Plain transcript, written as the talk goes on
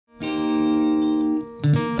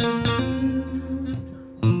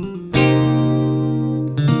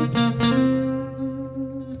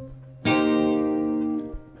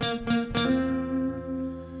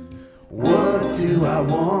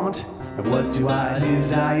do I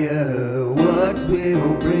desire? What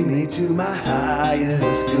will bring me to my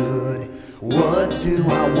highest good? What do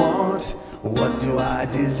I want? What do I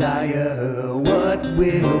desire? What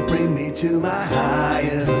will bring me to my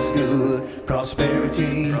highest good?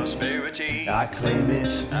 Prosperity, Prosperity, I claim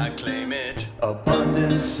it. I claim it.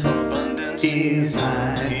 Abundance, Abundance is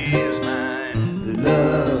mine. is mine. The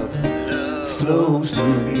love, flows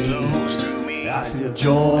through me. Flows through me. I feel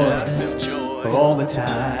joy, I feel joy all the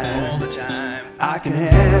time. all the time. I can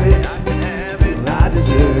have it, I can have it. I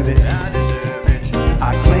deserve it. I deserve it.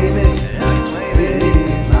 I claim it, I claim it. it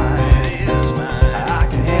is mine. It is mine. I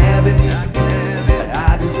can have it, I can have it.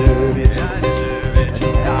 I deserve it. I deserve it.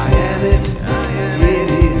 I am it, I am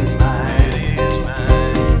it is It mine. is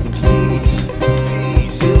mine. Peace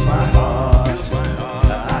Peace fills my heart. fills my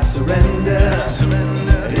heart. I surrender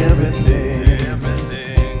Surrender everything.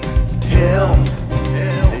 everything. Health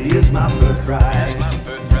Health is my birthright. is my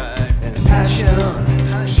birthright. And passion,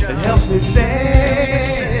 Passion it helps me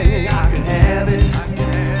sing. I can have it, I can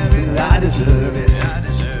have it. I deserve it. I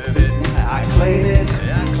deserve it. I claim it,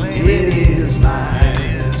 I claim it is mine.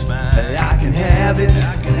 It is mine. I can have it,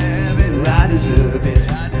 I can have it. I deserve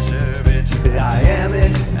it. I deserve it. I am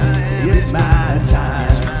it, it's my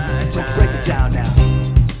time. So break it down now.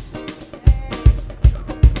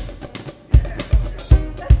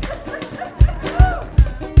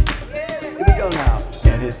 Here we go now.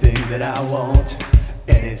 Anything that I want,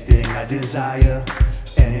 anything I desire,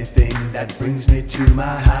 anything that brings me to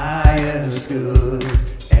my highest good.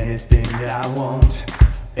 Anything that I want,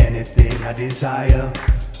 anything I desire,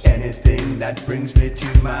 anything that brings me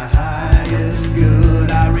to my highest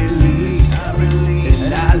good. I release,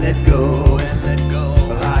 and I let go, And let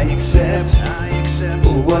go. I accept I accept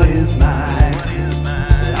what is mine. what is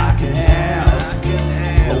mine. I can have I can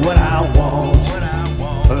have what I want, what I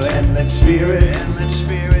want. and let spirit And let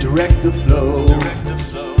spirit direct the flow. direct the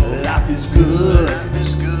flow. Life is good, Life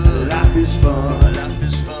is good. life is fun, Life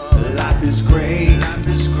is fun. life is great, Life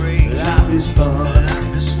is great. life is fun.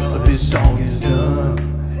 Life is fun. This song is done.